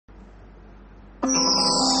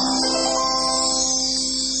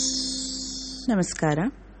ನಮಸ್ಕಾರ.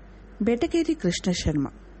 ಬೆಟಗೇರಿ ಕೃಷ್ಣಶರ್ಮ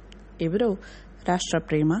ಇವರು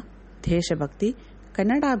ರಾಷ್ಟ್ರಪ್ರೇಮ, ದೇಶಭಕ್ತಿ,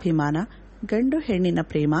 ಕನ್ನಡಾಭಿಮಾನ, ಗಂಡು ಹೆಣ್ಣಿನ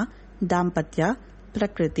ಪ್ರೇಮ, ದಾಂಪತ್ಯ,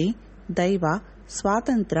 ಪ್ರಕೃತಿ, ದೈವ,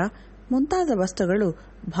 ಸ್ವಾತಂತ್ರ್ಯ ಮುಂತಾದ ವಸ್ತುಗಳು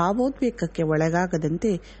ಭಾವೋದ್ವೇಗಕ್ಕೆ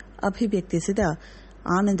ಒಳಗಾಗದಂತೆ ಅಭಿವ್ಯಕ್ತಿಸಿದ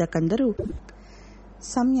ಆನಂದಕಂದರು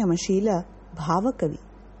ಸಂಯಮಶೀಲ ಭಾವಕವಿ.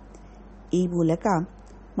 ಈ ಮೂಲಕ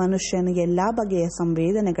ಮನುಷ್ಯನ ಎಲ್ಲ ಬಗೆಯ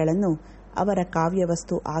ಸಂವೇದನೆಗಳನ್ನು ಅವರ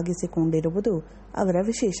ಕಾವ್ಯವಸ್ತು ಆಗಿಸಿಕೊಂಡಿರುವುದು ಅವರ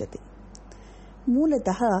ವಿಶೇಷತೆ.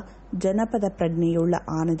 ಮೂಲತಃ ಜನಪದ ಪ್ರಜ್ಞೆಯುಳ್ಳ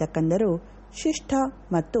ಆನಂದಕಂದರು ಶಿಷ್ಟ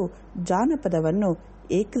ಮತ್ತು ಜಾನಪದವನ್ನು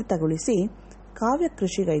ಏಕೃತಗೊಳಿಸಿ ಕಾವ್ಯ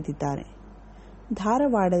ಕೃಷಿಗೈದಿದ್ದಾರೆ.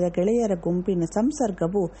 ಧಾರವಾಡದ ಗೆಳೆಯರ ಗುಂಪಿನ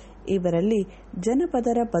ಸಂಸರ್ಗವು ಇವರಲ್ಲಿ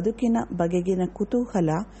ಜನಪದರ ಬದುಕಿನ ಬಗೆಗಿನ ಕುತೂಹಲ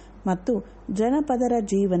ಮತ್ತು ಜನಪದರ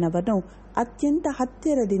ಜೀವನವನ್ನು ಅತ್ಯಂತ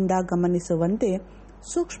ಹತ್ತಿರದಿಂದ ಗಮನಿಸುವಂತೆ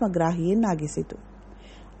ಸೂಕ್ಷ್ಮಗ್ರಾಹಿಯನ್ನಾಗಿಸಿತು.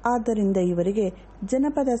 ಆದ್ದರಿಂದ ಇವರಿಗೆ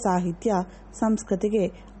ಜನಪದ ಸಾಹಿತ್ಯ ಸಂಸ್ಕೃತಿಗೆ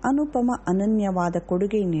ಅನುಪಮ ಅನನ್ಯವಾದ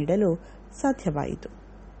ಕೊಡುಗೆ ನೀಡಲು ಸಾಧ್ಯವಾಯಿತು.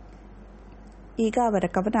 ಈಗ ಅವರ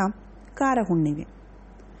ಕವನ ಕಾರ ಹುಣ್ಣಿವೆ.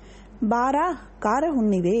 ಬಾರ ಕಾರ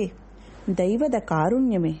ಹುಣ್ಣಿವೆ, ದೈವದ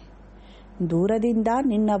ಕಾರುಣ್ಯವೇ, ದೂರದಿಂದ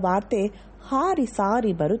ನಿನ್ನ ವಾರ್ತೆ ಹಾರಿ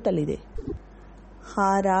ಸಾರಿ ಬರುತ್ತಲಿದೆ.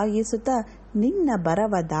 ಹಾರಾಯಿಸುತ್ತ ನಿನ್ನ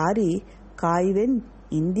ಬರವ ದಾರಿ ಕಾಯುವೆನ್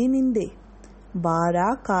ಇಂದಿನಿಂದೆ. ಬಾರ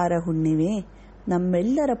ಕಾರ ಹುಣ್ಣಿವೆ,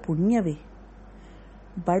 ನಮ್ಮೆಲ್ಲರ ಪುಣ್ಯವೇ.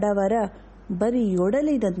 ಬಡವರ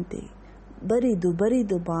ಬರಿಯೊಡಲಿದಂತೆ ಬರಿದು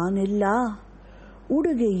ಬರಿದು ಬಾನೆಲ್ಲ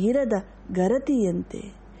ಉಡುಗೆ ಇರದ ಗರತಿಯಂತೆ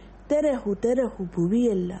ತೆರಹು ತೆರಹು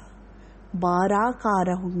ಭುವಿಯೆಲ್ಲ. ಬಾರಾಕಾರ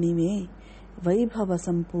ಹುಣ್ಣಿವೆ, ವೈಭವ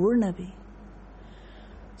ಸಂಪೂರ್ಣವೇ.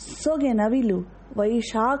 ಸೊಗೆ ನವಿಲು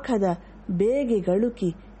ವೈಶಾಖದ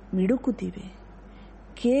ಬೇಗೆಗಳುಕಿ ಮಿಡುಕುತ್ತಿವೆ.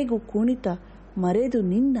 ಕೇಗು ಕುಣಿತ ಮರೆದು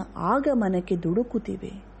ನಿನ್ನ ಆಗಮನಕ್ಕೆ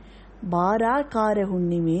ದುಡುಕುತ್ತಿವೆ. ಬಾರಾಕಾರ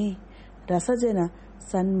ಹುಣ್ಣಿಮೆ, ರಸಜನ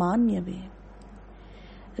ಸನ್ಮಾನ್ಯವೇ.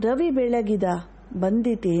 ರವಿ ಬೆಳಗಿದ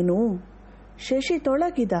ಬಂದಿತೇನು, ಶಶಿ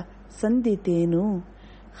ತೊಳಗಿದ ಸಂದಿತೇನು.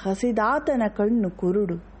 ಹಸಿದಾತನ ಕಣ್ಣು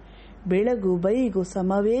ಕುರುಡು, ಬೆಳಗು ಬೈಗು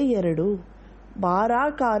ಸಮವೇ ಎರಡು.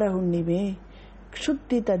 ಬಾರಾಕಾರ ಹುಣ್ಣಿಮೆ,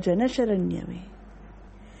 ಕ್ಷುದ್ಧಿತ ಜನಶರಣ್ಯವೇ.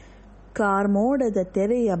 ಕಾರ್ಮೋಡದ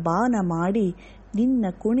ತೆರೆಯ ಬಾನ ಮಾಡಿ ನಿನ್ನ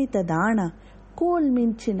ಕುಣಿತ ದಾಣ.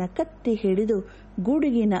 ಕೋಲ್ಮಿಂಚಿನ ಕತ್ತಿ ಹಿಡಿದು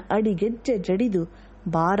ಗುಡುಗಿನ ಅಡಿಗೆಜ್ಜೆ ಜಡಿದು.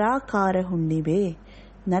 ಬಾರಾಕಾರ ಹುಣ್ಣಿವೆ,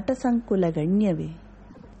 ನಟಸಂಕುಲ ಗಣ್ಯವೇ.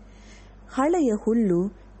 ಹಳೆಯ ಹುಲ್ಲು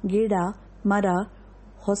ಗಿಡ ಮರ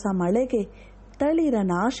ಹೊಸ ಮಳೆಗೆ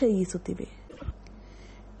ತಳಿರನಾಶಯಿಸುತ್ತಿವೆ.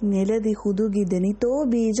 ನೆಲದಿ ಹುದುಗಿದೆನಿತೋ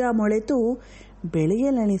ಬೀಜ ಮೊಳೆತು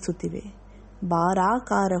ಬೆಳೆಯಲೆಣಿಸುತ್ತಿವೆ.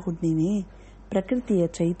 ಬಾರಾಕಾರ ಹುಣ್ಣಿವೆ, ಪ್ರಕೃತಿಯ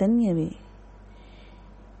ಚೈತನ್ಯವೇ.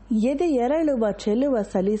 ಎದೆಯರಳುವ ಚೆಲುವ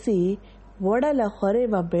ಸಲಿಸಿ ಒಡಲ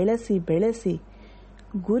ಹೊರೆವ ಬೆಳೆಸಿ ಬೆಳೆಸಿ.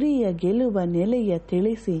 ಗುರಿಯ ಗೆಲುವ ನೆಲೆಯ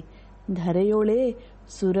ತಿಳಿಸಿ ಧರೆಯೊಳೇ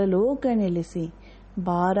ಸುರಲೋಕ ನೆಲೆಸಿ.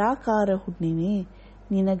 ಬಾರಾಕಾರ ಹುಣ್ಣಿವೆ,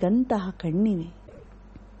 ನಿನಗಂತಹ ಕಣ್ಣಿವೆ.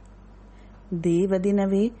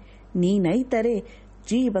 ದೇವದಿನವೇ ನೀನೈತರೆ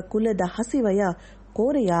ಜೀವಕುಲದ ಹಸಿವಯ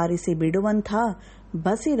ಕೋರೆಯಾರಿಸಿ ಬಿಡುವಂಥ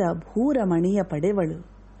ಬಸಿರ ಭೂರಮಣಿಯ ಪಡೆವಳು.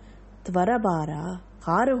 ತ್ವರಬಾರ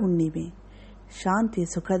ಕಾರ ಹುಣ್ಣಿವೆ, ಶಾಂತಿ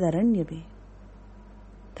ಸುಖದರಣ್ಯವೇ.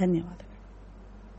 ಧನ್ಯವಾದ.